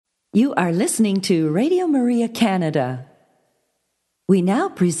You are listening to Radio Maria Canada. We now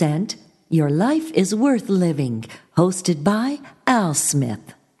present Your Life is Worth Living, hosted by Al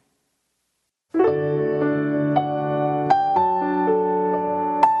Smith.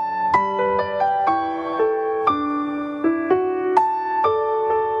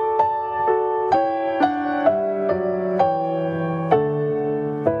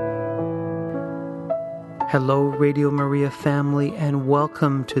 Hello, Radio Maria family, and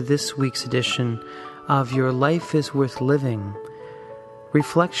welcome to this week's edition of Your Life is Worth Living,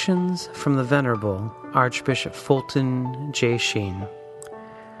 Reflections from the Venerable Archbishop Fulton J. Sheen.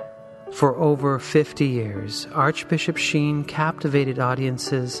 For over 50 years, Archbishop Sheen captivated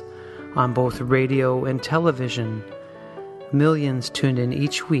audiences on both radio and television. Millions tuned in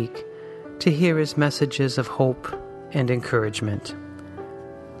each week to hear his messages of hope and encouragement.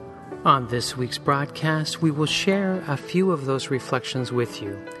 On this week's broadcast, we will share a few of those reflections with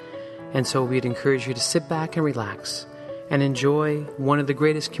you. And so we'd encourage you to sit back and relax and enjoy one of the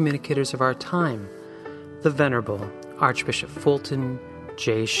greatest communicators of our time, the Venerable Archbishop Fulton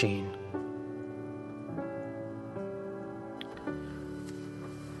J. Sheen.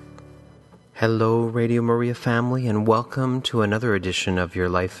 Hello, Radio Maria family, and welcome to another edition of Your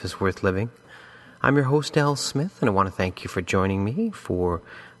Life is Worth Living. I'm your host, Al Smith, and I want to thank you for joining me for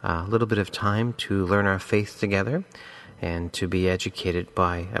a little bit of time to learn our faith together and to be educated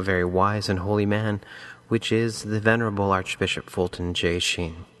by a very wise and holy man, which is the Venerable Archbishop Fulton J.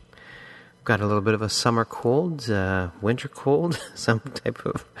 Sheen. Got a little bit of a summer cold, winter cold, some type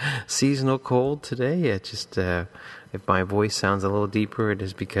of seasonal cold today. If my voice sounds a little deeper, it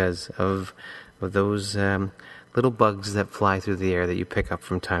is because of those little bugs that fly through the air that you pick up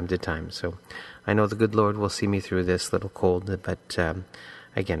from time to time. So I know the good Lord will see me through this little cold, but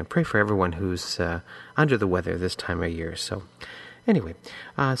again, I pray for everyone who's under the weather this time of year. So anyway,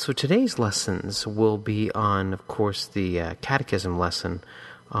 so today's lessons will be on, of course, the catechism lesson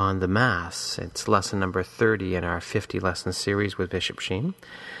on the Mass. It's lesson number 30 in our 50-lesson series with Bishop Sheen.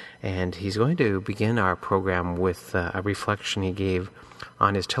 And he's going to begin our program with a reflection he gave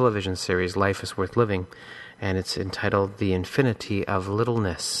on his television series, Life is Worth Living. And it's entitled The Infinity of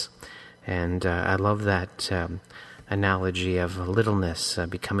Littleness. And I love that analogy of littleness,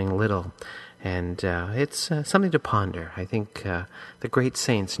 becoming little. And it's something to ponder. I think the great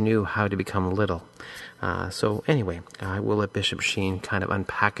saints knew how to become little. So anyway, I will let Bishop Sheen kind of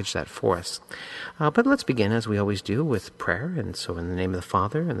unpackage that for us. But let's begin, as we always do, with prayer. And so in the name of the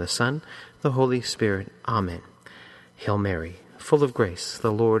Father, and the Son, the Holy Spirit, Amen. Hail Mary, full of grace,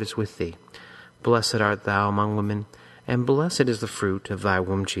 the Lord is with thee. Blessed art thou among women, and blessed is the fruit of thy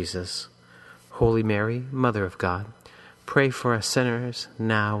womb, Jesus. Holy Mary, Mother of God, pray for us sinners,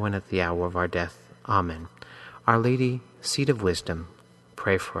 now and at the hour of our death. Amen. Our Lady, Seat of Wisdom,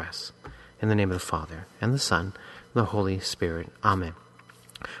 pray for us. In the name of the Father, and the Son, and the Holy Spirit. Amen.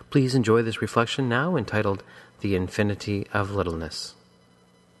 Please enjoy this reflection now, entitled The Infinity of Littleness.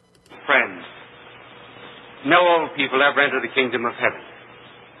 Friends, no old people ever enter the kingdom of heaven.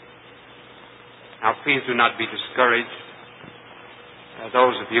 Now please do not be discouraged.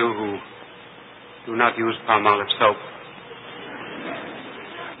 Those of you who do not use palm olive soap,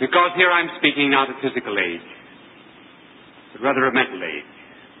 because here I'm speaking not of physical age, but rather of mental age.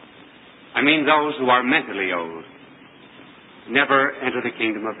 I mean those who are mentally old never enter the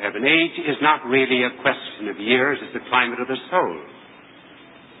kingdom of heaven. Age is not really a question of years, it's the climate of the soul.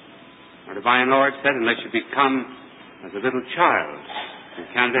 Our divine Lord said, unless you become as a little child, you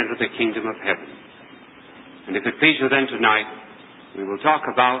can't enter the kingdom of heaven. And if it please you then tonight, we will talk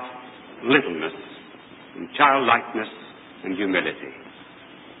about littleness and childlikeness and humility.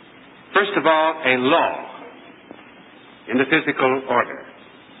 First of all, a law in the physical order.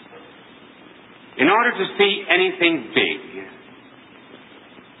 In order to see anything big,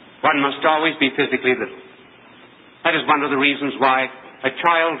 one must always be physically little. That is one of the reasons why a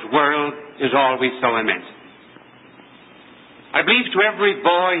child's world is always so immense. I believe to every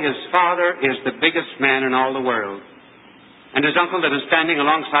boy his father is the biggest man in all the world, and his uncle that is standing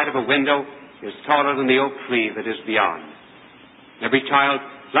alongside of a window is taller than the oak tree that is beyond. Every child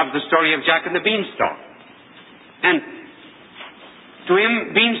loves the story of Jack and the Beanstalk. And to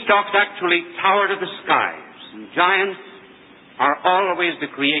him, beanstalks actually tower to the skies, and giants are always the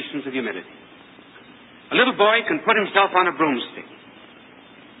creations of humility. A little boy can put himself on a broomstick,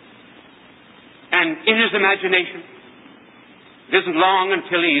 and in his imagination, it isn't long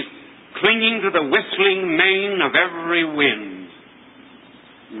until he's clinging to the whistling mane of every wind,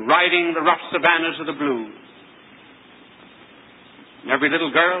 riding the rough savannas of the blues. And every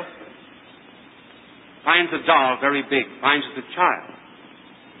little girl finds a doll very big, finds it a child.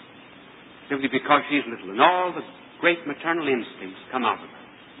 simply because she's little, and all the great maternal instincts come out of her.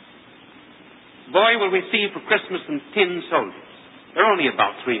 The boy will receive for Christmas some tin soldiers. They're only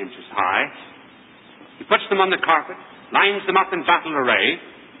about 3 inches high. He puts them on the carpet, lines them up in battle array,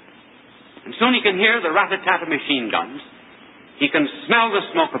 and soon he can hear the rat-a-tat of machine guns. He can smell the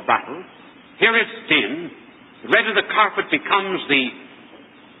smoke of battle, hear its din. The red of the carpet becomes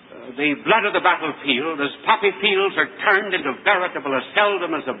the blood of the battlefield as poppy fields are turned into veritable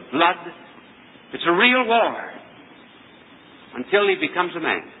aceldams of blood. It's a real war until he becomes a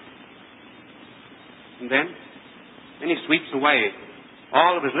man. And then he sweeps away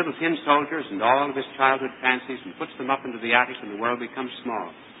all of his little tin soldiers and all of his childhood fancies and puts them up into the attic, and the world becomes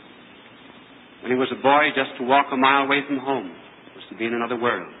small. When he was a boy, just to walk a mile away from home was to be in another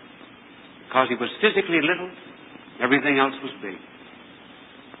world. Because he was physically little, everything else was big.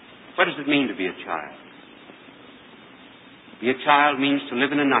 What does it mean to be a child? To be a child means to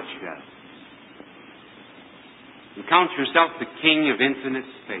live in a nutshell. You count yourself the king of infinite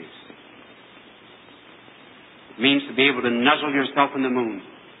space. It means to be able to nuzzle yourself in the moon,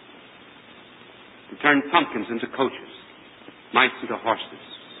 to turn pumpkins into coaches, mice into horses.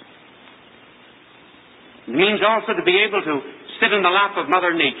 It means also to be able to sit in the lap of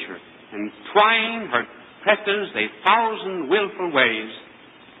Mother Nature and twine her tresses 1,000 willful ways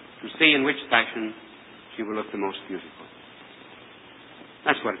to see in which fashion she will look the most beautiful.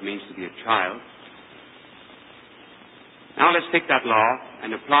 That's what it means to be a child. Now let's take that law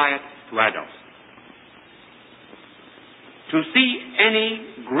and apply it to adults. To see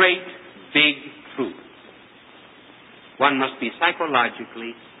any great, big truth, one must be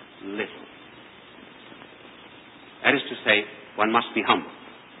psychologically little. That is to say, one must be humble.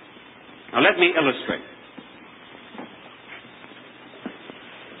 Now let me illustrate.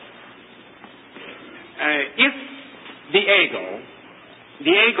 If the ego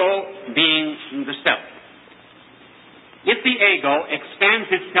being the self, if the ego expands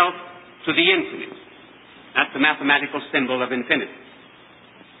itself to the infinite, that's the mathematical symbol of infinity,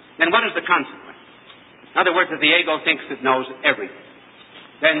 then what is the consequence? In other words, if the ego thinks it knows everything,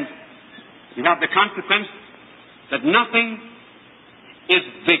 then you have the consequence that nothing is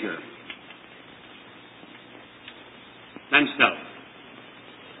bigger than self.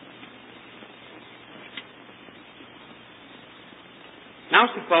 Now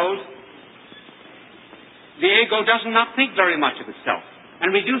suppose the ego does not think very much of itself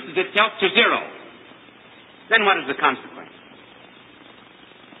and reduces itself to zero. Then what is the consequence?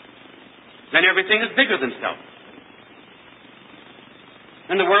 Then everything is bigger than self.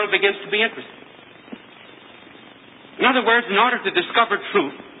 And the world begins to be interesting. In other words, in order to discover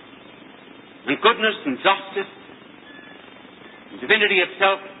truth and goodness and justice and divinity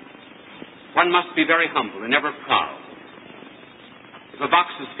itself, one must be very humble and never proud. If a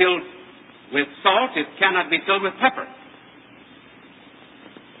box is filled with salt, it cannot be filled with pepper.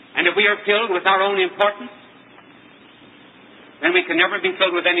 And if we are filled with our own importance, then we can never be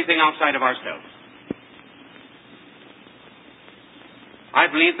filled with anything outside of ourselves. I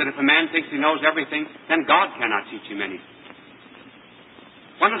believe that if a man thinks he knows everything, then God cannot teach him anything.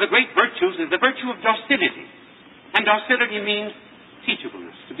 One of the great virtues is the virtue of docility. And docility means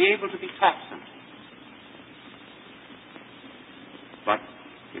teachableness, to be able to be taught something. But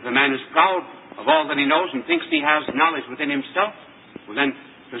if a man is proud of all that he knows and thinks he has knowledge within himself, well then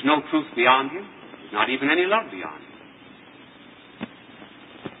there's no truth beyond him. There's not even any love beyond him.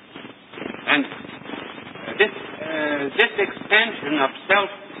 And this expansion of self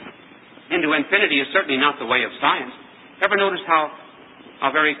into infinity is certainly not the way of science. Ever notice how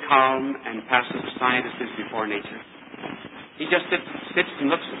very calm and passive a scientist is before nature? He just sits and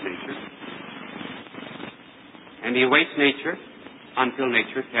looks at nature. And he awaits nature until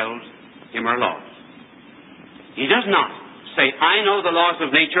nature tells him her laws. He does not say, I know the laws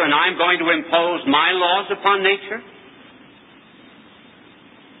of nature and I'm going to impose my laws upon nature.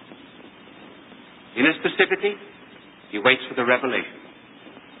 In his passivity, he waits for the revelation.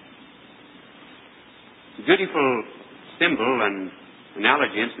 A beautiful symbol and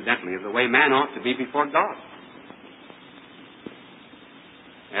analogy, incidentally, of the way man ought to be before God.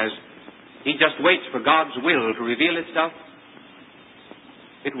 As he just waits for God's will to reveal itself,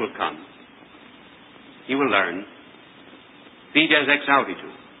 it will come. He will learn. Fides ex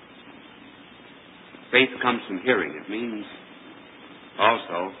auditu. Faith comes from hearing. It means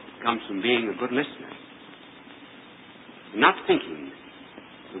also it comes from being a good listener. Not thinking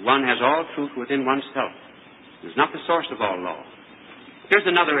that one has all truth within oneself is not the source of all law. Here's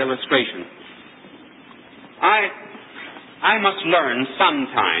another illustration. I must learn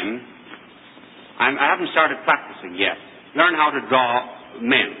sometime, I haven't started practicing yet, learn how to draw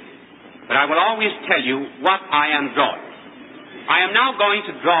men. but I will always tell you what I am drawing. I am now going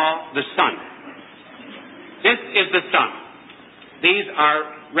to draw the sun. This is the sun. These are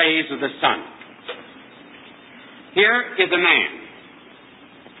rays of the sun. Here is a man.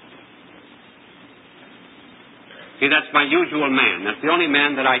 See, that's my usual man. That's the only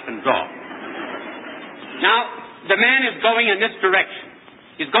man that I can draw. Now, the man is going in this direction.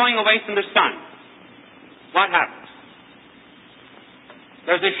 He's going away from the sun. What happens?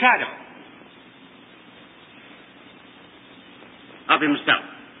 There's a shadow of himself.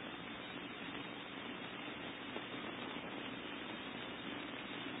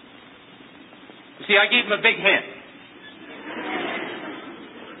 You see, I gave him a big head.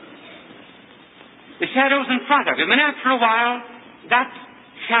 The shadow's in front of him, and after a while, that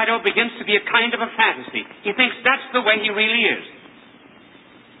shadow begins to be a kind of a fantasy. He thinks that's the way he really is.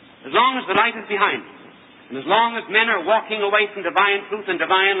 As long as the light is behind him, and as long as men are walking away from divine truth and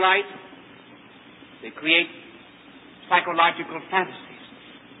divine light, they create psychological fantasies.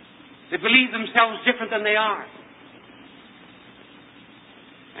 They believe themselves different than they are.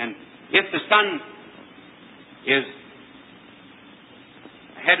 And if the sun is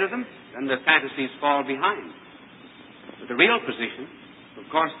ahead of them, then the fantasies fall behind. But the real position, of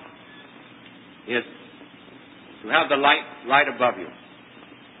course, is to have the light right above you.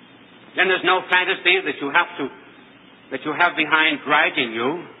 Then there's no fantasy that you have behind dragging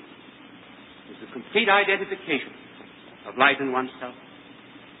you. It's a complete identification of light in oneself.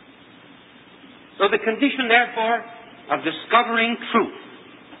 So the condition, therefore, of discovering truth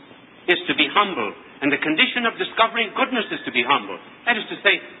is to be humble. And the condition of discovering goodness is to be humble. That is to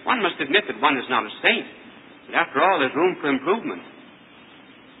say, one must admit that one is not a saint. But after all, there's room for improvement.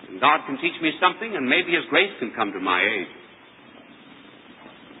 And God can teach me something, and maybe His grace can come to my aid.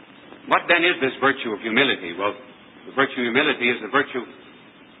 What then is this virtue of humility? Well, the virtue of humility is the virtue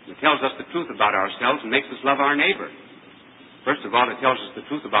that tells us the truth about ourselves and makes us love our neighbor. First of all, it tells us the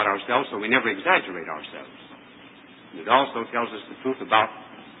truth about ourselves so we never exaggerate ourselves. And it also tells us the truth about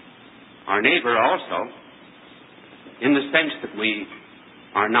our neighbor also, in the sense that we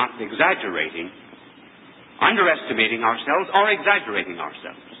are not exaggerating, underestimating ourselves, or exaggerating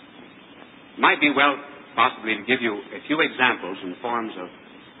ourselves. It might be well, possibly, to give you a few examples in forms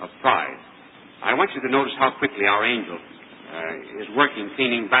of pride. I want you to notice how quickly our angel is working,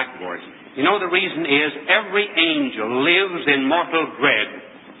 cleaning backboards. You know, the reason is every angel lives in mortal dread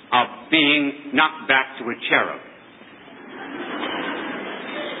of being knocked back to a cherub.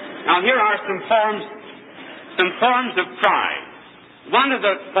 Now, here are some forms of pride. One of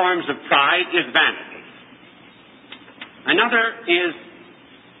the forms of pride is vanity. Another is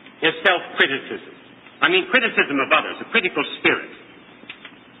self-criticism. I mean, criticism of others, a critical spirit.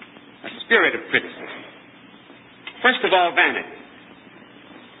 A spirit of criticism. First of all, vanity.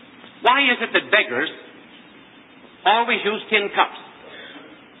 Why is it that beggars always use tin cups?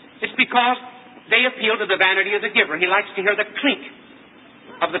 It's because they appeal to the vanity of the giver. He likes to hear the clink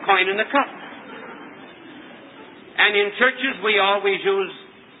of the coin in the cup. And in churches, we always use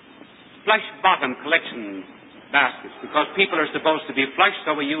flush-bottom collection baskets because people are supposed to be flush,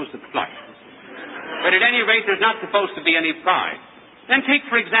 so we use the flush. But at any rate, there's not supposed to be any pride. Then take,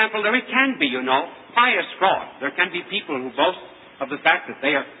 for example, there can be, pious fraud. There can be people who boast of the fact that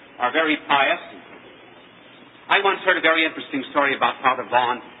they are very pious. I once heard a very interesting story about Father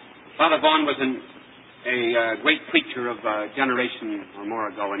Vaughan. Father Vaughan was a great preacher of a generation or more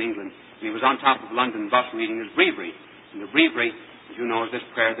ago in England. And he was on top of the London bus reading his breviary. And the breviary, as you know, is this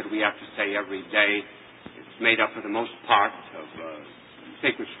prayer that we have to say every day. It's made up for the most part of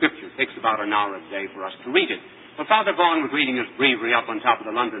sacred scripture. It takes about an hour a day for us to read it. Well, Father Vaughan was reading his breviary up on top of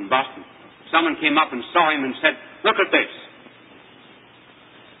the London bus. And someone came up and saw him and said, "Look at this.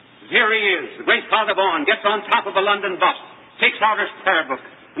 Here he is, the great Father Vaughan, gets on top of a London bus, takes out his prayer book,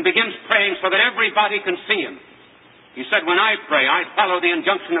 and begins praying so that everybody can see him." He said, "When I pray, I follow the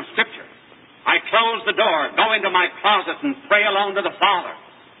injunction of Scripture. I close the door, go into my closet, and pray alone to the Father."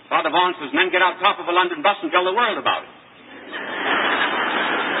 Father Vaughan says, "Men get out top of a London bus and tell the world about it."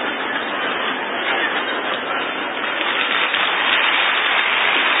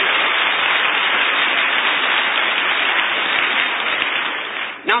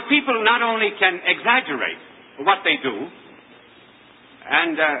 Now, people not only can exaggerate what they do,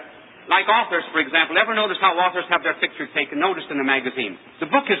 and like authors, for example, ever notice how authors have their picture taken, noticed in a magazine? The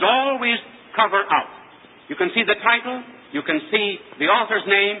book is always cover out. You can see the title, you can see the author's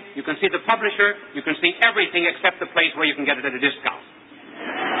name, you can see the publisher, you can see everything except the place where you can get it at a discount.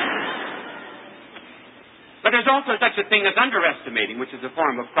 But there's also such a thing as underestimating, which is a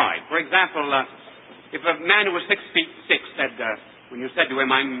form of pride. For example, if a man who was 6'6" said, when you said to him,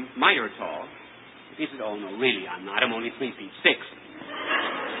 I'm mighty tall, if he said, oh, no, really, I'm not. I'm only 3 feet 6.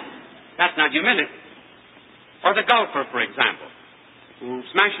 That's not humility. Or the golfer, for example, who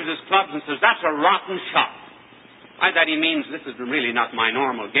smashes his clubs and says, that's a rotten shot. By that he means this is really not my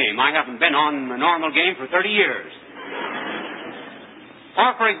normal game. I haven't been on a normal game for 30 years.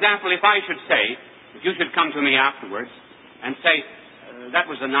 Or, for example, if I should say, if you should come to me afterwards and say, that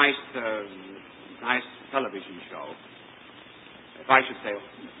was a nice television show. If I should say,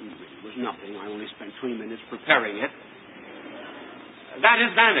 it was nothing, I only spent 3 minutes preparing it, that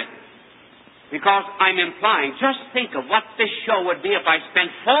is vanity. Because I'm implying, just think of what this show would be if I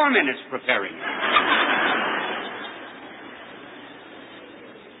spent 4 minutes preparing it.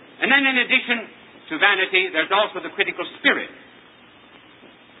 And then in addition to vanity, there's also the critical spirit.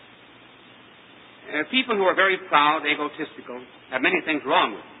 People who are very proud, egotistical, have many things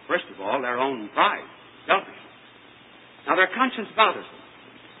wrong with them. First of all, their own pride, selfishness. Now, their conscience bothers them.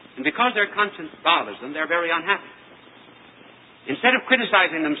 And because their conscience bothers them, they're very unhappy. Instead of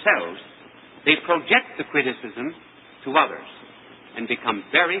criticizing themselves, they project the criticism to others and become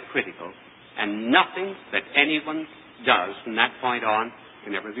very critical, and nothing that anyone does from that point on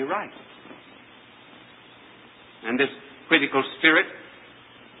can ever be right. And this critical spirit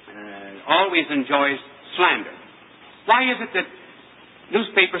always enjoys slander. Why is it that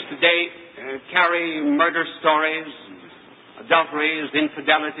newspapers today carry murder stories, adulteries,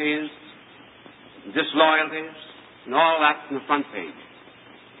 infidelities, disloyalties, and all that on the front page?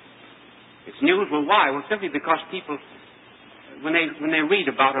 It's news. Well, why? Well, simply because people, when they read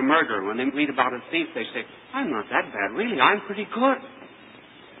about a murderer, when they read about a thief, they say, I'm not that bad, really, I'm pretty good.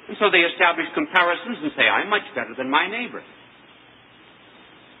 And so they establish comparisons and say, I'm much better than my neighbor.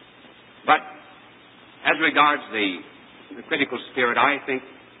 But as regards the critical spirit, I think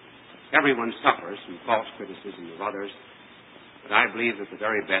everyone suffers from false criticism of others. But I believe that the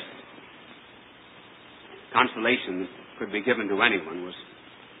very best consolation that could be given to anyone was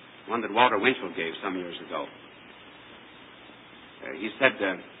one that Walter Winchell gave some years ago. He said,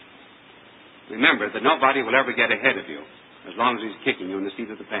 remember that nobody will ever get ahead of you as long as he's kicking you in the seat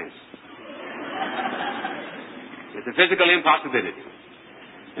of the pants. It's a physical impossibility.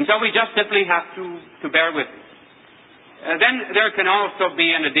 And so we just simply have to bear with it. Then there can also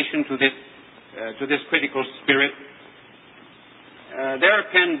be, in addition to this critical spirit, there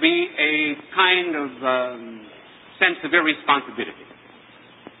can be a kind of sense of irresponsibility.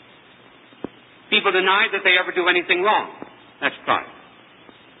 People deny that they ever do anything wrong. That's pride.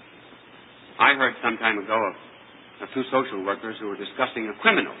 I heard some time ago of 2 social workers who were discussing a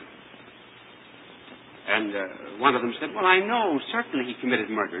criminal. And one of them said, well, I know, certainly he committed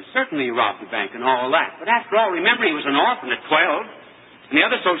murder. Certainly he robbed the bank and all that. But after all, remember, he was an orphan at 12. And the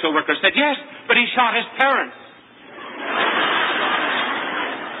other social worker said, yes, but he shot his parents.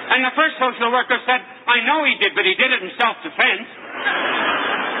 And the first social worker said, I know he did, but he did it in self-defense.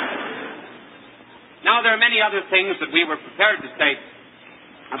 Now, there are many other things that we were prepared to say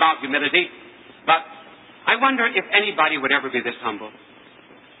about humility, but I wonder if anybody would ever be this humble.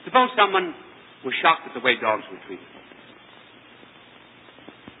 Suppose someone was shocked at the way dogs were treated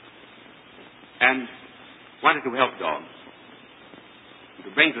and wanted to help dogs, and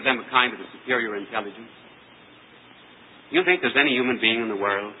to bring to them a kind of a superior intelligence. Do you think there's any human being in the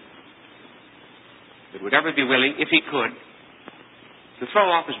world that would ever be willing, if he could, to throw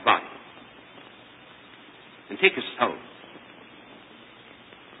off his body and take his soul,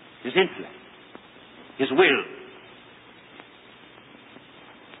 his intellect, his will,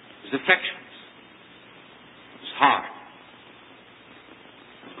 his affections, his heart,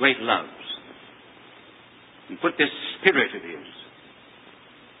 his great loves, and put this spirit of his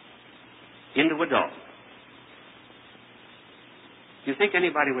into a dog? Do you think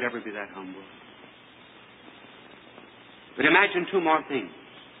anybody would ever be that humble? But imagine 2 more things.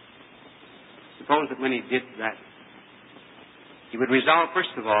 Suppose that when he did that, he would resolve, first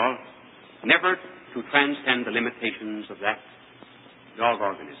of all, never to transcend the limitations of that dog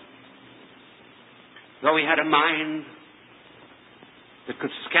organism. Though he had a mind that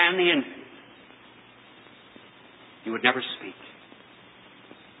could scan the infinite, he would never speak,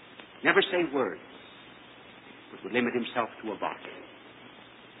 never say words, but would limit himself to a body.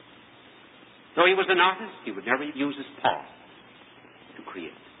 Though he was an artist, he would never use his paw to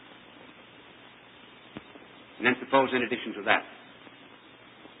create. And then suppose, in addition to that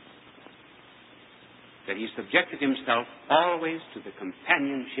he subjected himself always to the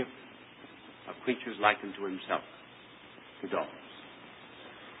companionship of creatures like unto himself, to dogs.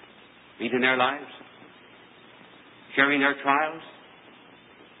 Leading their lives, sharing their trials,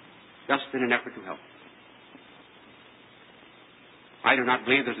 just in an effort to help. I do not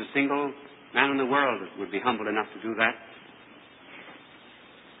believe there's a single man in the world that would be humble enough to do that.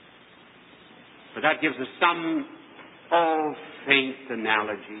 But that gives us some, faint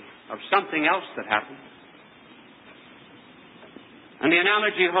analogy of something else that happened. And the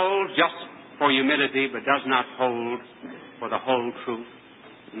analogy holds just for humility, but does not hold for the whole truth.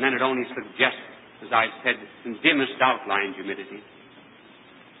 And then it only suggests, as I said, in dimmest outline humility.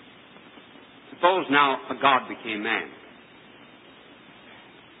 Suppose now a God became man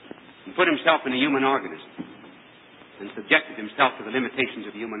and put himself in a human organism and subjected himself to the limitations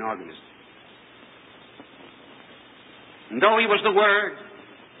of the human organism. And though he was the Word,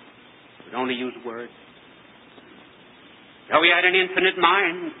 would only use words. Though he had an infinite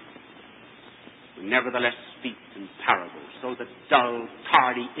mind, would nevertheless speak in parables so that dull,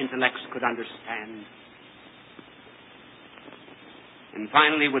 tardy intellects could understand. And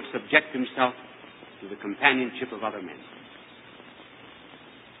finally would subject himself to the companionship of other men.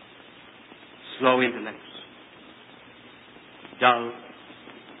 Slow intellects, dull,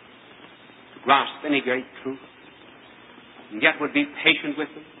 to grasp any great truth, and yet would be patient with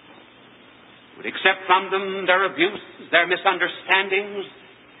them, would accept from them their abuses, their misunderstandings,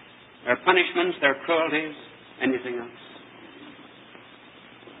 their punishments, their cruelties, anything else.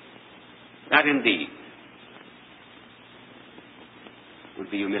 That indeed would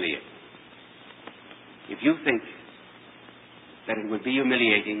be humiliating. If you think that it would be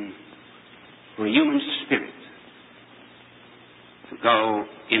humiliating for a human spirit to go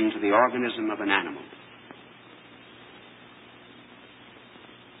into the organism of an animal,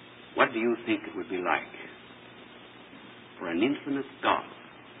 what do you think it would be like for an infinite God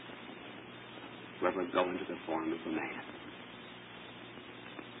to ever go into the form of a man?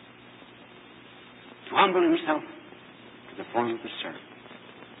 To humble himself to the form of a servant.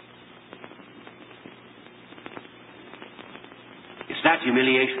 It's that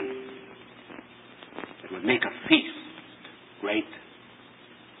humiliation that would make a feast great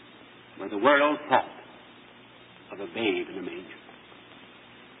where the world thought of a babe in a manger.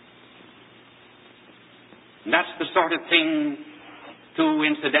 And that's the sort of thing, too,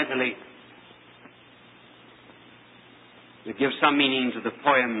 incidentally, that gives some meaning to the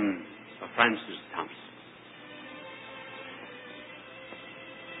poem of Francis Thompson.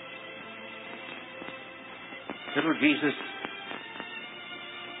 Little Jesus,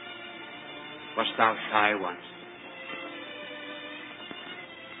 wast thou shy once?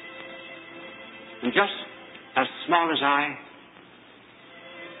 And just as small as I,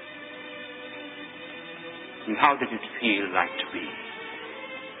 and how did it feel like to be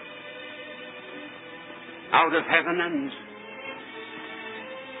out of heaven and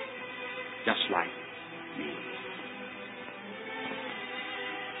just like me?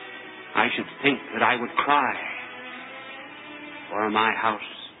 I should think that I would cry, for my house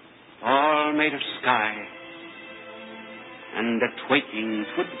all made of sky, and at waking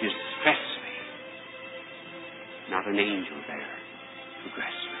 'twould distress me, not an angel there to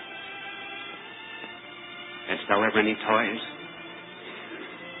dress me. Hadst thou ever any toys,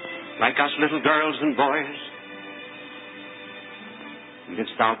 like us little girls and boys? And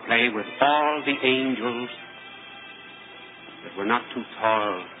didst thou play with all the angels that were not too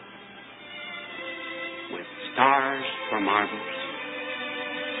tall, with stars for marbles?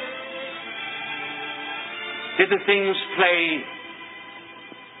 Did the things play,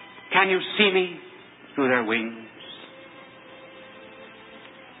 can you see me through their wings?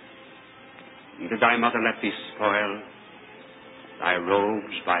 Did thy mother let thee spoil thy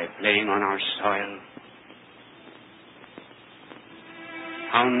robes by playing on our soil?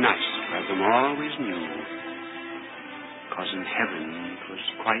 How nice to have them always new, 'cause in heaven 'twas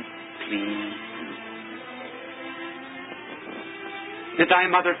quite clean blue. Did thy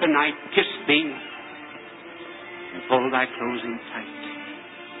mother tonight kiss thee and fold thy clothes in tight?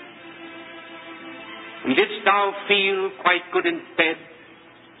 And didst thou feel quite good in bed,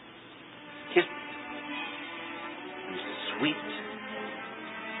 kissed and sweet,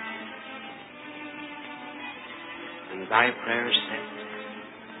 and thy prayers said?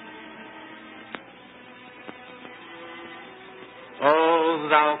 Oh,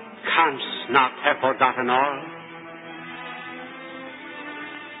 thou canst not have forgotten all,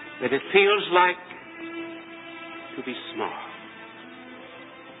 that it feels like to be small.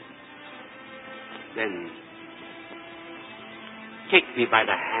 Then take me by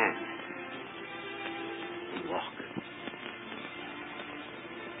the hand and walk,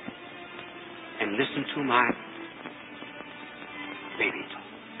 and listen to my baby talk.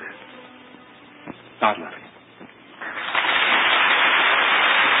 God love you.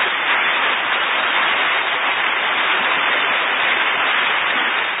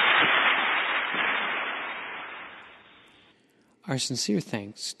 Our sincere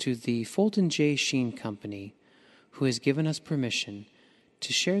thanks to the Fulton J. Sheen Company, who has given us permission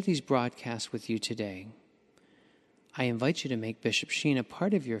to share these broadcasts with you today. I invite you to make Bishop Sheen a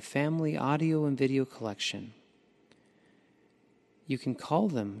part of your family audio and video collection. You can call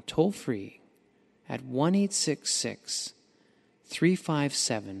them toll-free at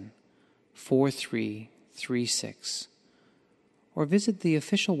 1-866-357-4336 or visit the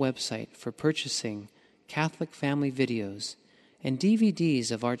official website for purchasing Catholic family videos and DVDs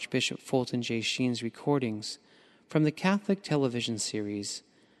of Archbishop Fulton J. Sheen's recordings from the Catholic television series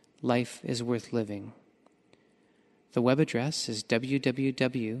Life is Worth Living. The web address is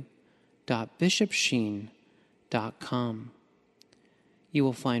www.bishopsheen.com. You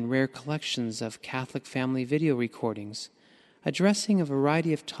will find rare collections of Catholic family video recordings addressing a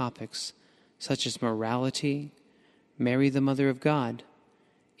variety of topics such as morality, Mary the Mother of God,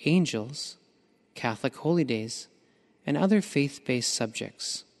 angels, Catholic holy days, and other faith-based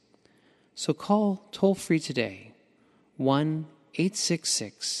subjects. So call toll-free today,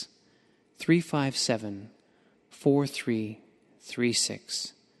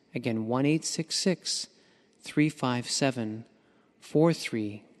 1-866-357-4336. Again,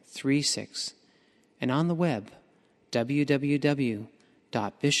 1-866-357-4336. And on the web,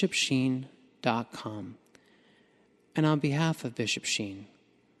 www.bishopsheen.com. And on behalf of Bishop Sheen,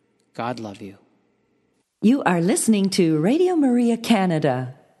 God love you. You are listening to Radio Maria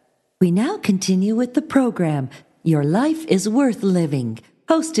Canada. We now continue with the program, Your Life is Worth Living,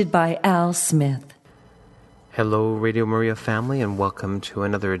 hosted by Al Smith. Hello, Radio Maria family, and welcome to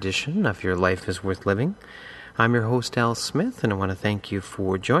another edition of Your Life is Worth Living. I'm your host, Al Smith, and I want to thank you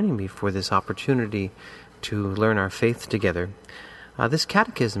for joining me for this opportunity to learn our faith together. This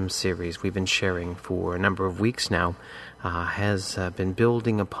catechism series we've been sharing for a number of weeks now has been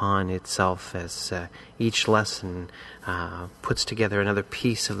building upon itself as each lesson puts together another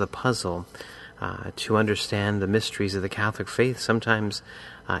piece of the puzzle to understand the mysteries of the Catholic faith. Sometimes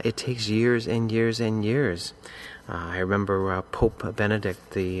it takes years and years and years. I remember Pope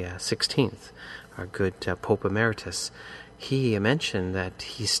Benedict the 16th, our good Pope Emeritus. He mentioned that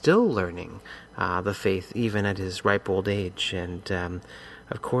he's still learning the faith even at his ripe old age. And,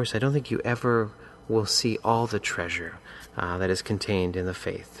 of course, I don't think you ever will see all the treasure that is contained in the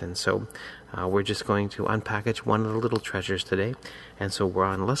faith. And so we're just going to unpackage one of the little treasures today. And so we're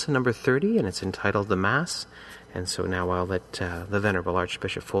on lesson number 30, and it's entitled The Mass. And so now I'll let the Venerable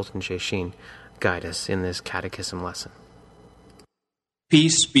Archbishop Fulton J. Sheen guide us in this catechism lesson.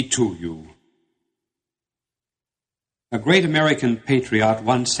 Peace be to you. A great American patriot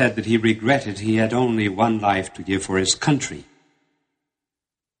once said that he regretted he had only one life to give for his country.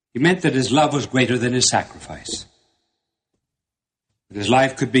 He meant that his love was greater than his sacrifice. That his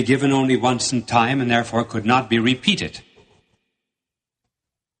life could be given only once in time and therefore could not be repeated.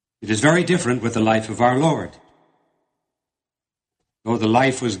 It is very different with the life of our Lord. Though the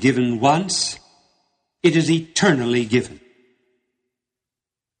life was given once, it is eternally given.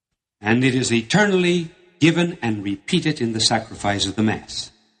 And it is eternally given and repeated in the sacrifice of the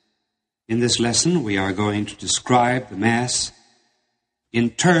Mass. In this lesson, we are going to describe the Mass in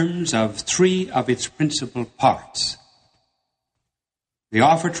terms of three of its principal parts: the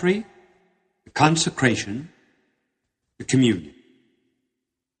offertory, the consecration, the communion.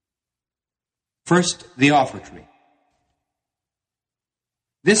 First, the offertory.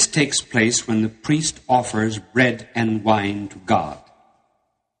 This takes place when the priest offers bread and wine to God.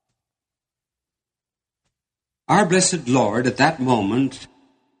 Our blessed Lord, at that moment,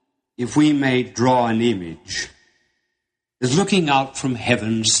 if we may draw an image, is looking out from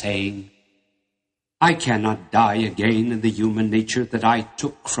heaven saying, I cannot die again in the human nature that I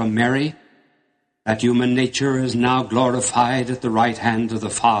took from Mary. That human nature is now glorified at the right hand of the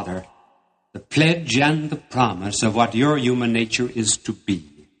Father, the pledge and the promise of what your human nature is to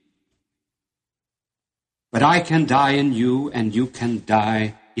be. But I can die in you, and you can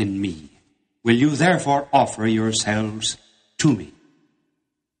die in me. Will you therefore offer yourselves to me?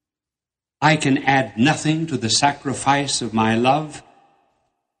 I can add nothing to the sacrifice of my love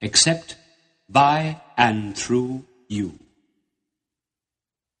except by and through you.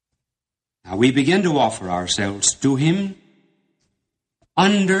 Now we begin to offer ourselves to him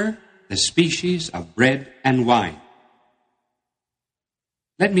under the species of bread and wine.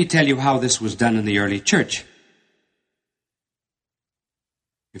 Let me tell you how this was done in the early church.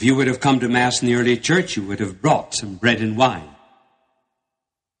 If you would have come to Mass in the early church, you would have brought some bread and wine.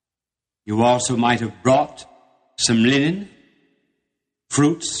 You also might have brought some linen,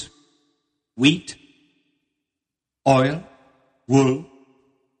 fruits, wheat, oil, wool,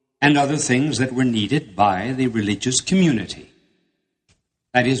 and other things that were needed by the religious community.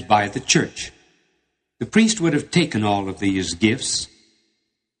 that is, by the church. The priest would have taken all of these gifts,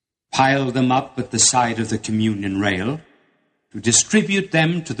 piled them up at the side of the communion rail, to distribute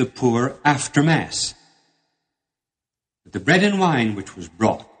them to the poor after Mass. But the bread and wine which was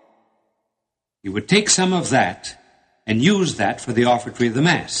brought, he would take some of that and use that for the offertory of the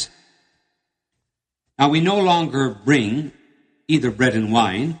Mass. Now we no longer bring either bread and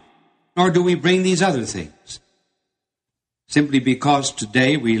wine, nor do we bring these other things, simply because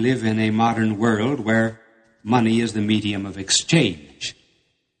today we live in a modern world where money is the medium of exchange.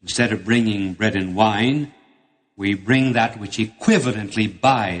 Instead of bringing bread and wine, we bring that which equivalently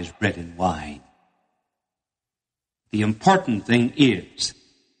buys bread and wine. The important thing is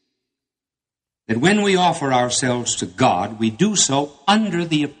that when we offer ourselves to God, we do so under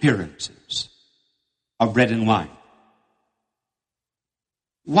the appearances of bread and wine.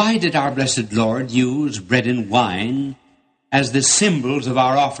 Why did our blessed Lord use bread and wine as the symbols of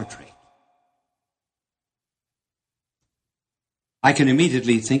our offertory? I can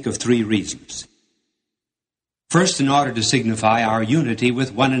immediately think of three reasons. First, in order to signify our unity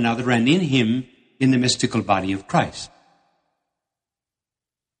with one another and in Him in the mystical body of Christ.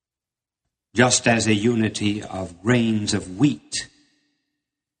 Just as a unity of grains of wheat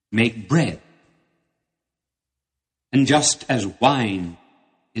make bread, and just as wine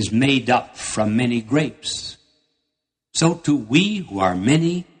is made up from many grapes, so too we who are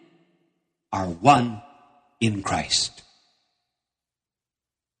many are one in Christ.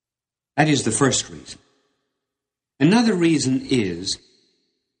 That is the first reason. Another reason is,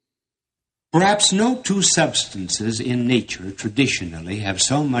 perhaps no two substances in nature traditionally have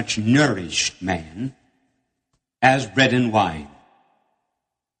so much nourished man as bread and wine.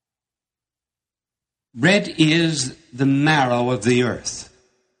 Bread is the marrow of the earth.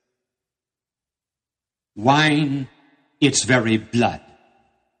 Wine, its very blood.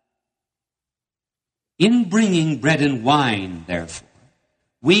 In bringing bread and wine, therefore,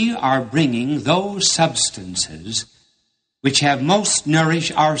 we are bringing those substances which have most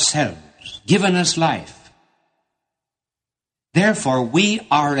nourished ourselves, given us life. Therefore, we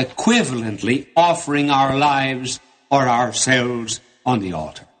are equivalently offering our lives or ourselves on the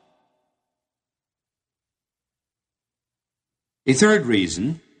altar. A third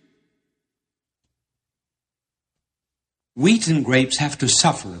reason, wheat and grapes have to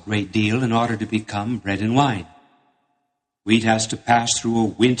suffer a great deal in order to become bread and wine. Wheat has to pass through a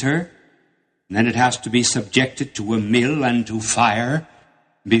winter, and then it has to be subjected to a mill and to fire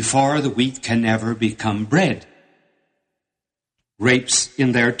before the wheat can ever become bread. Grapes,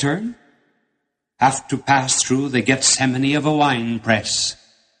 in their turn, have to pass through the Gethsemane of a wine press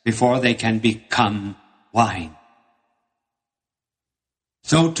before they can become wine.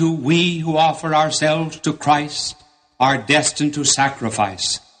 So too we who offer ourselves to Christ are destined to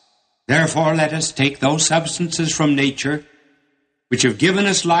sacrifice. Therefore let us take those substances from nature which have given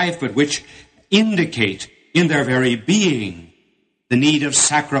us life, but which indicate in their very being the need of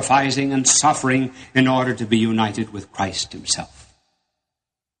sacrificing and suffering in order to be united with Christ Himself.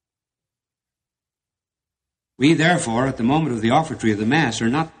 We, therefore, at the moment of the offertory of the Mass, are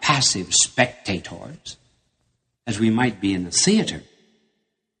not passive spectators, as we might be in a theater.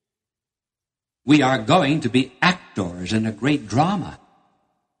 We are going to be actors in a great drama.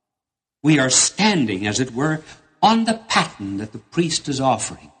 We are standing, as it were, on the paten that the priest is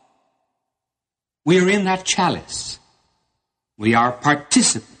offering. We are in that chalice. We are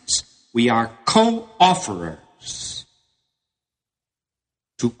participants. We are co-offerers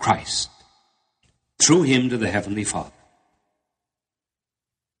to Christ, through Him to the Heavenly Father.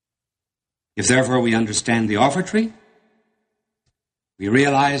 If therefore we understand the offertory, we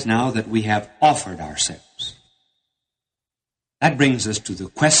realize now that we have offered ourselves. That brings us to the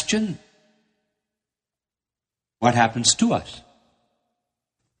question, what happens to us?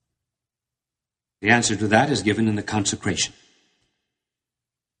 The answer to that is given in the consecration.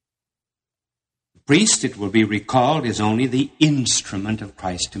 The priest, it will be recalled, is only the instrument of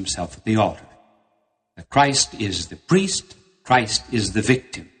Christ Himself at the altar. Christ is the priest, Christ is the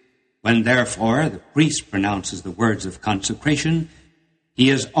victim. When therefore the priest pronounces the words of consecration, he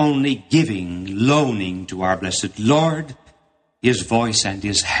is only giving, loaning to our blessed Lord His voice and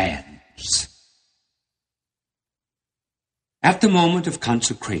His hands. At the moment of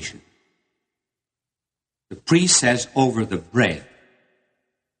consecration, the priest says over the bread,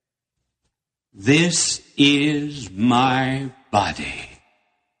 "This is my body."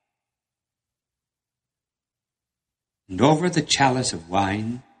 And over the chalice of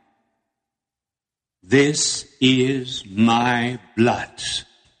wine, "This is my blood."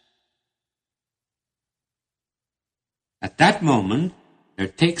 At that moment, there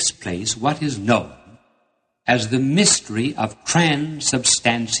takes place what is known as the mystery of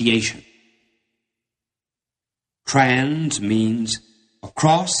transubstantiation. Trans means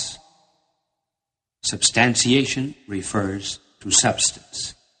across. Substantiation refers to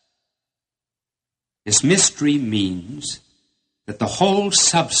substance. This mystery means that the whole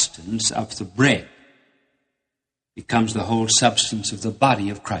substance of the bread becomes the whole substance of the body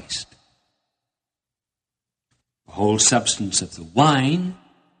of Christ. The whole substance of the wine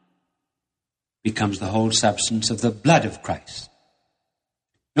becomes the whole substance of the blood of Christ.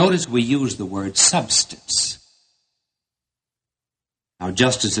 Notice we use the word substance. Now,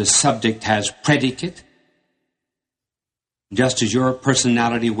 just as a subject has predicate, just as your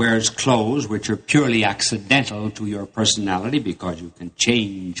personality wears clothes which are purely accidental to your personality because you can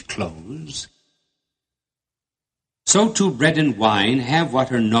change clothes, so too bread and wine have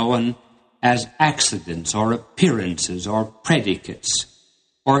what are known as accidents or appearances or predicates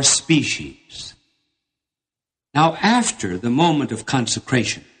or species. Now, after the moment of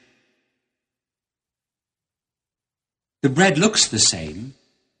consecration, the bread looks the same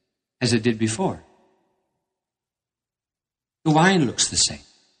as it did before. The wine looks the same.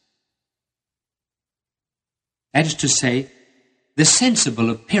 That is to say, the sensible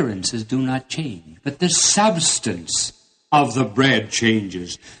appearances do not change, but the substance of the bread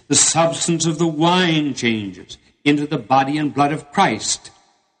changes. The substance of the wine changes into the body and blood of Christ.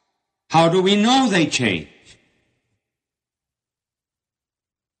 How do we know they change?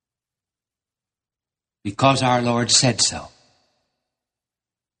 Because our Lord said so.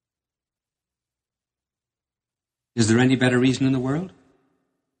 Is there any better reason in the world?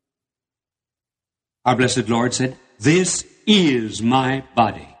 Our blessed Lord said, "This is my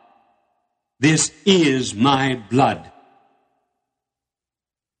body. This is my blood."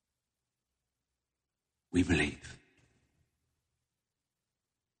 We believe.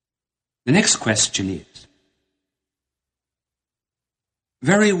 The next question is,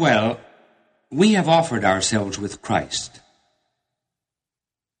 very well, we have offered ourselves with Christ.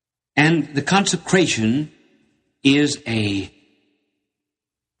 And the consecration is a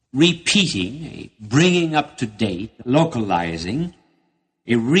repeating, a bringing up to date, localizing,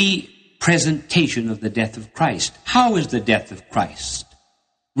 a representation of the death of Christ. How is the death of Christ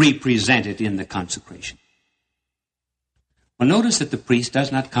represented in the consecration? Well, notice that the priest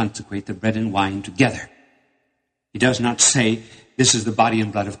does not consecrate the bread and wine together. He does not say, "This is the body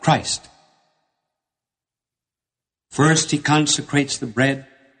and blood of Christ." First he consecrates the bread,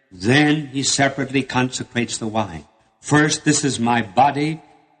 then he separately consecrates the wine. First, "This is my body,"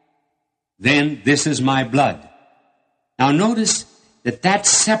 then, "This is my blood." Now notice that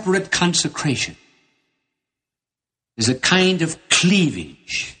separate consecration is a kind of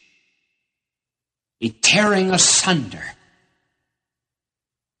cleavage, a tearing asunder,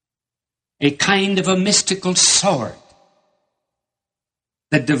 a kind of a mystical sword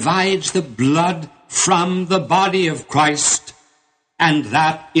that divides the blood from the body of Christ, and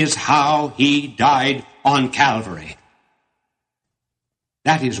that is how he died on Calvary.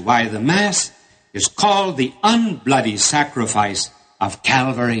 That is why the Mass is called the unbloody sacrifice of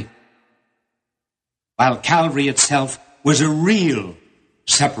Calvary, while Calvary itself was a real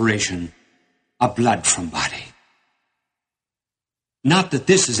separation of blood from body. Not that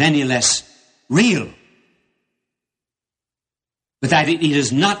this is any less real, but that it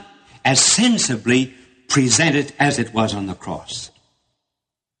is not as sensibly presented as it was on the cross.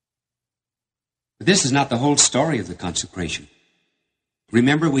 But this is not the whole story of the consecration.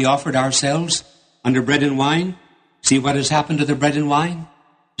 Remember, we offered ourselves under bread and wine. See what has happened to the bread and wine?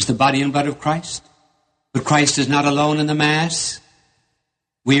 It's the body and blood of Christ. But Christ is not alone in the Mass.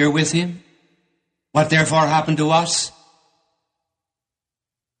 We are with him. What therefore happened to us?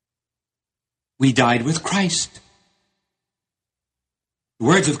 We died with Christ. The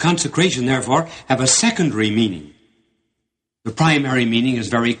words of consecration, therefore, have a secondary meaning. The primary meaning is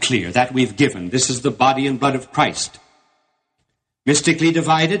very clear, that we've given. This is the body and blood of Christ. Mystically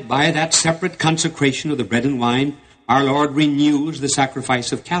divided by that separate consecration of the bread and wine, our Lord renews the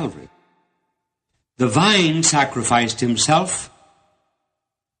sacrifice of Calvary. The vine sacrificed himself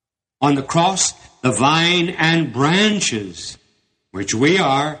on the cross. The vine and branches, which we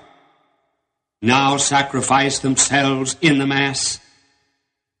are, now sacrifice themselves in the Mass.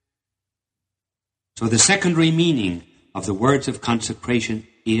 So the secondary meaning of the words of consecration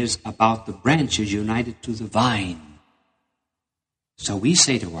is about the branches united to the vine. So we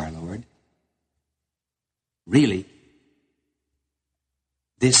say to our Lord, really,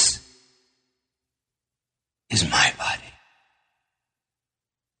 this is my body.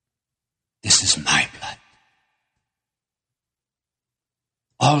 This is my blood.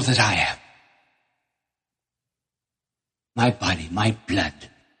 all that I am. My body, my blood,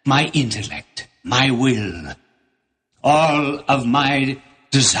 my intellect, my will, all of my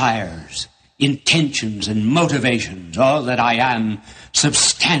desires, intentions and motivations, all that I am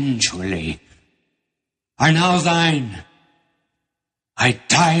substantially, are now thine. I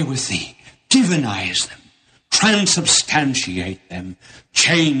die with thee, divinize them, transubstantiate them,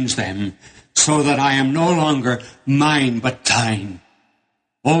 change them, so that I am no longer mine but thine.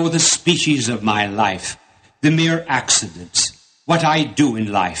 Oh, the species of my life, the mere accidents, what I do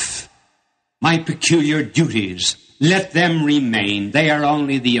in life, my peculiar duties, let them remain. They are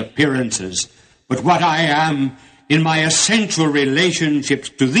only the appearances. But what I am in my essential relationships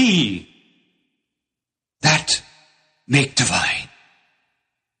to thee, that make divine.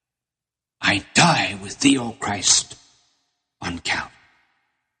 I die with thee, O Christ, on Calvary.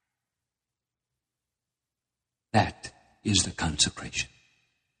 That is the consecration.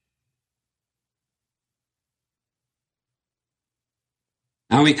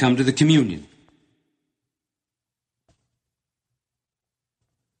 Now we come to the communion.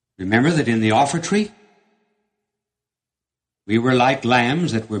 Remember that in the offertory, we were like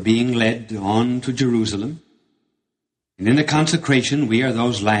lambs that were being led on to Jerusalem. And in the consecration, we are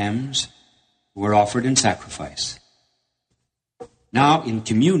those lambs who were offered in sacrifice. Now, in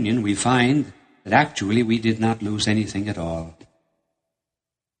communion, we find that actually we did not lose anything at all.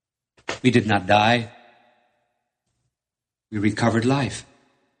 We did not die. We recovered life.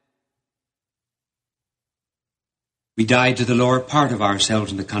 We died to the lower part of ourselves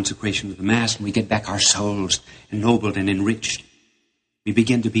in the consecration of the Mass, and we get back our souls ennobled and enriched. We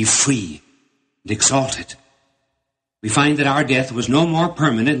begin to be free and exalted. We find that our death was no more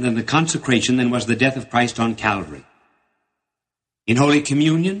permanent than the consecration than was the death of Christ on Calvary. In Holy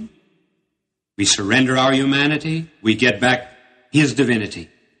Communion, we surrender our humanity. We get back His divinity.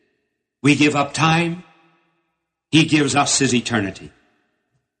 We give up time. He gives us His eternity.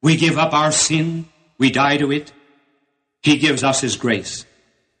 We give up our sin. We die to it. He gives us His grace.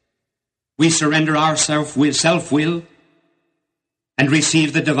 We surrender our self-will and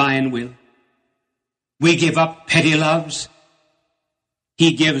receive the divine will. We give up petty loves.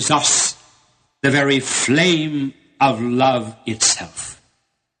 He gives us the very flame of love itself.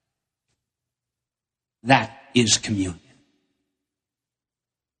 That is communion.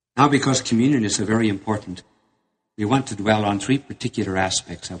 Now, because communion is so very important, we want to dwell on three particular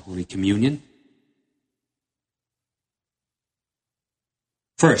aspects of Holy Communion.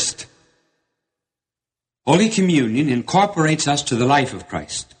 First, Holy Communion incorporates us to the life of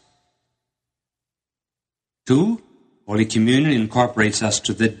Christ. 2, Holy Communion incorporates us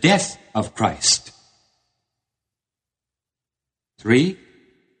to the death of Christ. 3,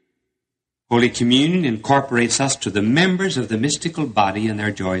 Holy Communion incorporates us to the members of the mystical body and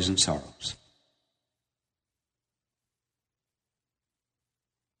their joys and sorrows.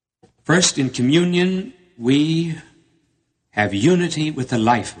 First, in communion, we have unity with the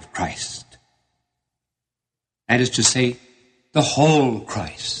life of Christ. That is to say, the whole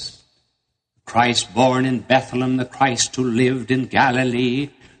Christ. Christ born in Bethlehem, the Christ who lived in Galilee,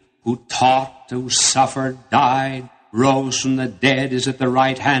 who taught, who suffered, died, rose from the dead, is at the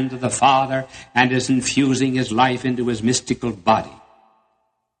right hand of the Father, and is infusing His life into His mystical body.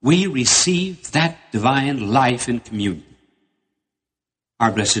 We receive that divine life in communion.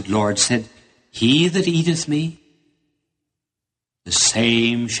 Our blessed Lord said, "He that eateth me, the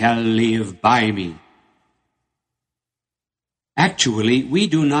same shall live by me." Actually, we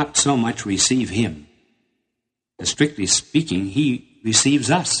do not so much receive Him. Strictly speaking, He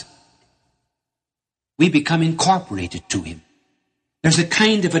receives us. We become incorporated to Him. There's a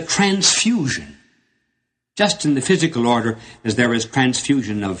kind of a transfusion. Just in the physical order, as there is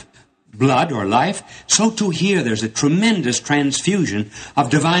transfusion of blood or life, so too here there's a tremendous transfusion of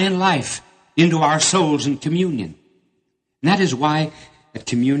divine life into our souls in communion. And that is why at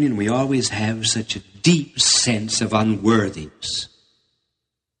communion we always have such a deep sense of unworthiness.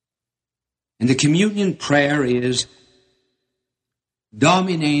 And the communion prayer is,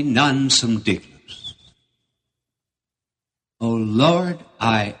 Domine non sum dignus. O Lord,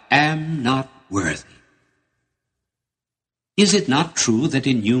 I am not worthy. Is it not true that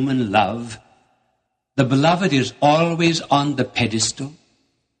in human love, the beloved is always on the pedestal,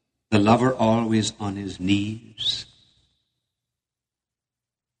 the lover always on his knees?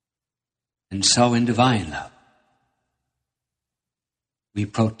 And so in divine love, we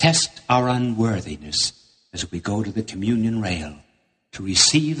protest our unworthiness as we go to the communion rail to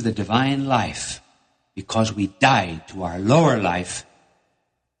receive the divine life because we died to our lower life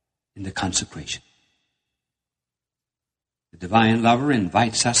in the consecration. The divine lover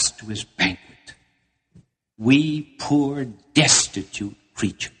invites us to his banquet. We poor, destitute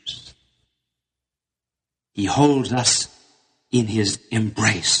creatures. He holds us in his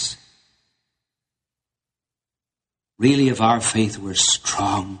embrace. Really, if our faith were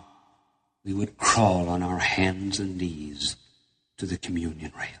strong, we would crawl on our hands and knees to the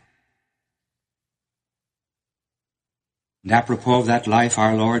communion rail. And apropos of that life,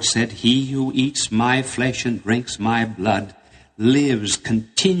 our Lord said, "He who eats my flesh and drinks my blood lives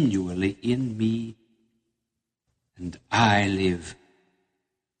continually in me, and I live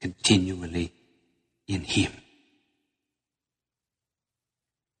continually in him."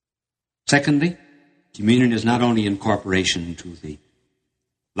 Secondly, communion is not only incorporation to the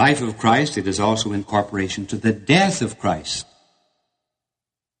life of Christ, it is also incorporation to the death of Christ.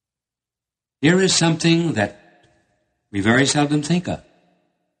 Here is something that we very seldom think of.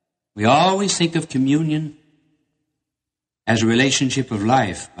 We always think of communion as a relationship of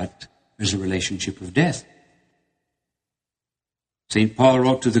life, but as a relationship of death. St. Paul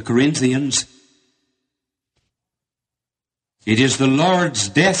wrote to the Corinthians, "It is the Lord's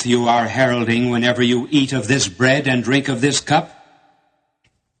death you are heralding whenever you eat of this bread and drink of this cup."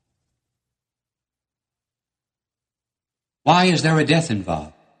 Why is there a death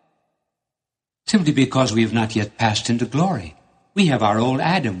involved? Simply because we have not yet passed into glory. We have our old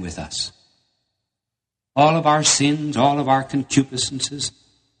Adam with us. All of our sins, all of our concupiscences,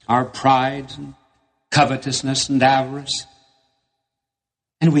 our pride and covetousness and avarice.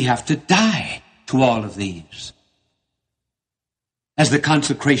 And we have to die to all of these. As the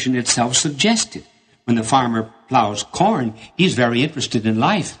consecration itself suggested, when the farmer plows corn, he's very interested in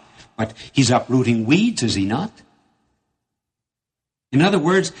life, but he's uprooting weeds, is he not? In other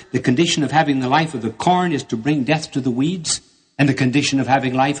words, the condition of having the life of the corn is to bring death to the weeds, and the condition of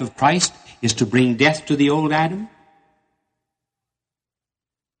having life of Christ is to bring death to the old Adam.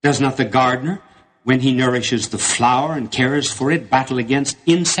 Does not the gardener, when he nourishes the flower and cares for it, battle against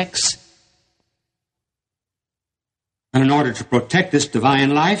insects? And in order to protect this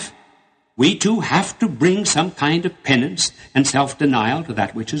divine life, we too have to bring some kind of penance and self-denial to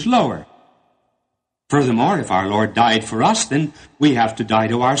that which is lower. Furthermore, if our Lord died for us, then we have to die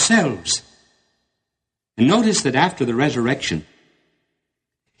to ourselves. And notice that after the resurrection,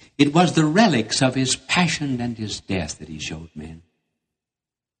 it was the relics of his passion and his death that he showed men.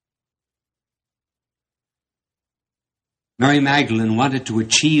 Mary Magdalene wanted to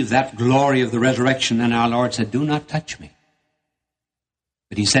achieve that glory of the resurrection, and our Lord said, "Do not touch me."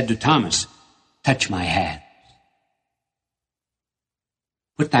 But he said to Thomas, "Touch my hand.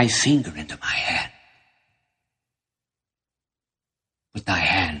 Put thy finger into my hand. Put thy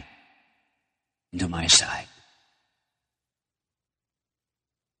hand into my side."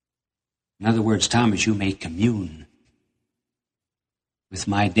 In other words, Thomas, you may commune with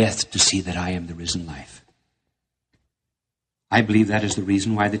my death to see that I am the risen life. I believe that is the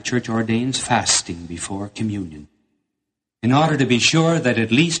reason why the Church ordains fasting before communion, in order to be sure that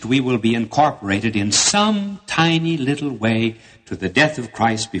at least we will be incorporated in some tiny little way to the death of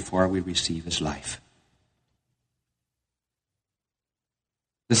Christ before we receive his life.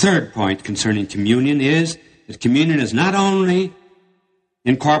 The third point concerning communion is that communion is not only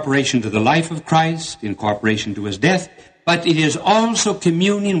incorporation to the life of Christ, incorporation to his death, but it is also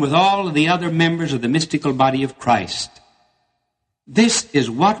communion with all of the other members of the mystical body of Christ. This is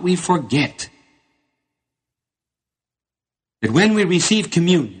what we forget. That when we receive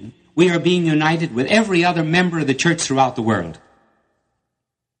communion, we are being united with every other member of the church throughout the world.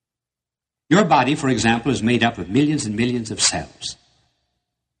 Your body, for example, is made up of millions and millions of cells.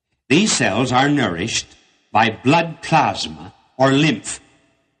 These cells are nourished by blood plasma or lymph.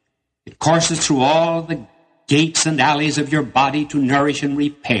 It courses through all the gates and alleys of your body to nourish and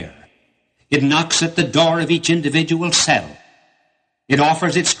repair. It knocks at the door of each individual cell. It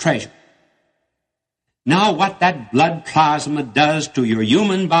offers its treasure. Now what that blood plasma does to your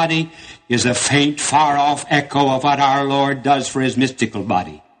human body is a faint, far-off echo of what our Lord does for his mystical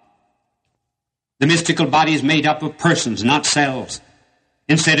body. The mystical body is made up of persons, not cells.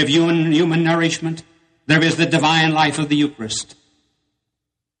 Instead of human nourishment, there is the divine life of the Eucharist.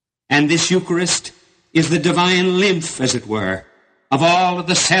 And this Eucharist is the divine lymph, as it were, of all of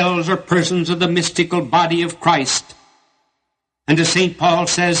the cells or persons of the mystical body of Christ. And as St. Paul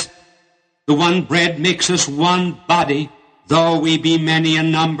says, the one bread makes us one body, though we be many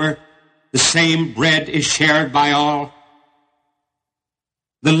in number, the same bread is shared by all.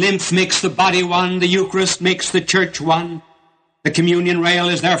 The lymph makes the body one, the Eucharist makes the church one. The communion rail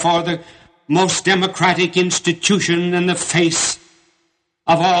is therefore the most democratic institution in the face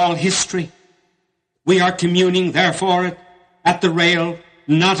of all history. We are communing, therefore, at the rail,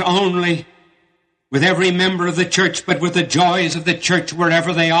 not only with every member of the church, but with the joys of the church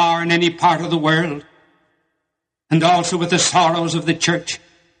wherever they are in any part of the world, and also with the sorrows of the church,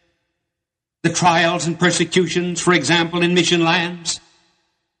 the trials and persecutions, for example, in mission lands.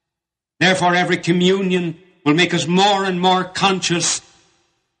 Therefore, every communion will make us more and more conscious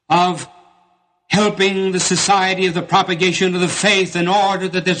of helping the society of the propagation of the faith in order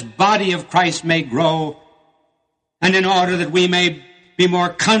that this body of Christ may grow, and in order that we may be more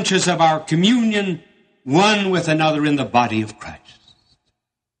conscious of our communion one with another in the body of Christ.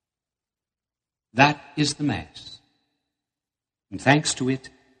 That is the Mass. And thanks to it,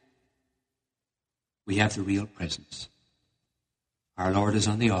 we have the real presence. Our Lord is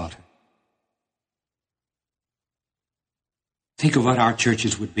on the altar. Think of what our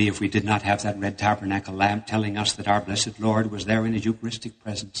churches would be if we did not have that red tabernacle lamp telling us that our blessed Lord was there in His Eucharistic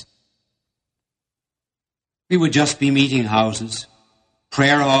presence. We would just be meeting houses,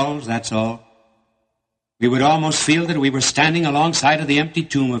 prayer halls, that's all. We would almost feel that we were standing alongside of the empty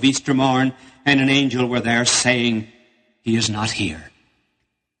tomb of Easter morn, and an angel were there saying, He is not here.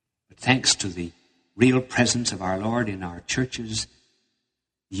 But thanks to the real presence of our Lord in our churches,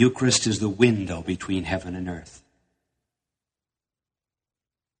 the Eucharist is the window between heaven and earth.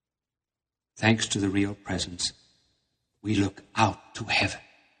 Thanks to the real presence, we look out to heaven,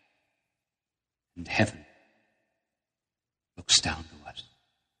 and heaven looks down to us.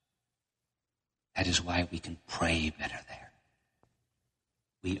 That is why we can pray better there.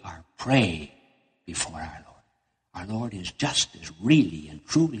 We are pray before our Lord. Our Lord is just as really and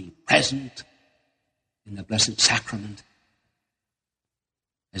truly present in the Blessed Sacrament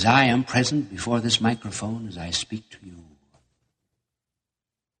as I am present before this microphone as I speak to you.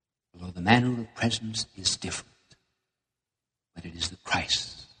 Although the manner of presence is different, but it is the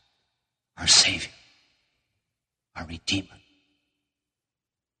Christ, our Savior, our Redeemer,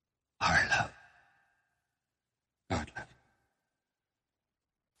 our love. God love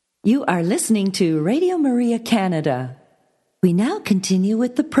you. You are listening to Radio Maria Canada. We now continue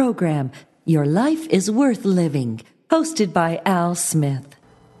with the program, Your Life is Worth Living, hosted by Al Smith.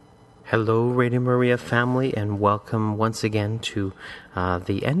 Hello, Radio Maria family, and welcome once again to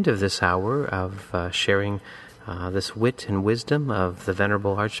the end of this hour of sharing this wit and wisdom of the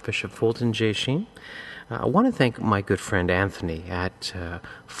Venerable Archbishop Fulton J. Sheen. I want to thank my good friend Anthony at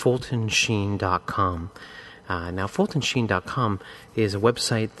FultonSheen.com. Now, FultonSheen.com is a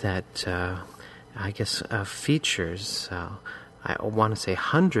website that features, I want to say,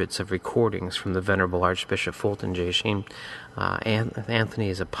 hundreds of recordings from the Venerable Archbishop Fulton J. Sheen. Anthony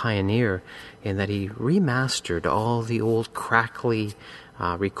is a pioneer in that he remastered all the old crackly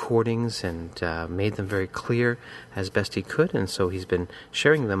recordings and made them very clear as best he could, and so he's been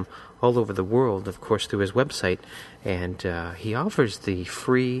sharing them all over the world, of course, through his website. And he offers the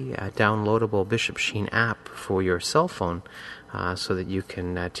free downloadable Bishop Sheen app for your cell phone so that you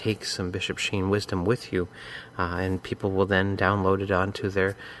can take some Bishop Sheen wisdom with you, and people will then download it onto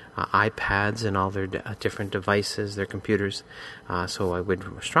their iPads and all their different devices, their computers. So I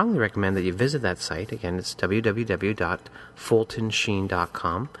would strongly recommend that you visit that site. Again, it's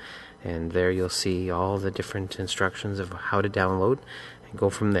www.fultonsheen.com, and there you'll see all the different instructions of how to download and go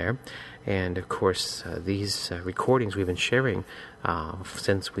from there. And of course, these recordings we've been sharing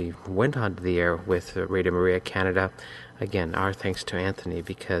since we went onto the air with Radio Maria Canada, again, our thanks to Anthony,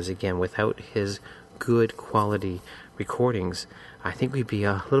 because again, without his good quality recordings, I think we'd be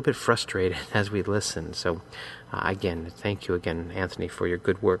a little bit frustrated as we listen. So again, thank you again, Anthony, for your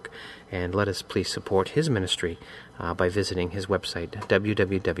good work, and let us please support his ministry by visiting his website,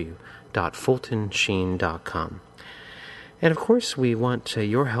 www.fultonsheen.com. And of course, we want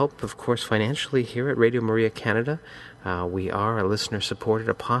your help, of course, financially here at Radio Maria Canada. We are a listener-supported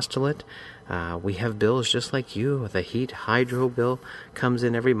apostolate. We have bills just like you. The heat hydro bill comes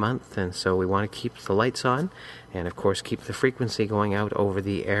in every month, and so we want to keep the lights on and, of course, keep the frequency going out over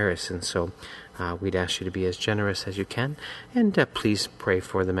the airs. And so we'd ask you to be as generous as you can. And please pray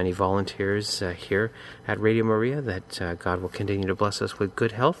for the many volunteers here at Radio Maria, that God will continue to bless us with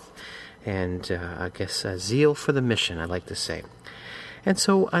good health and, zeal for the mission, I like to say. And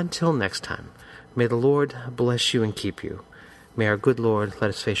so until next time, may the Lord bless you and keep you. May our good Lord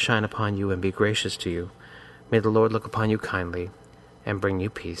let his face shine upon you and be gracious to you. May the Lord look upon you kindly and bring you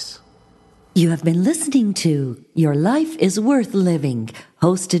peace. You have been listening to Your Life is Worth Living,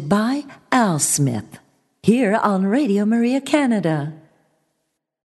 hosted by Al Smith, here on Radio Maria Canada.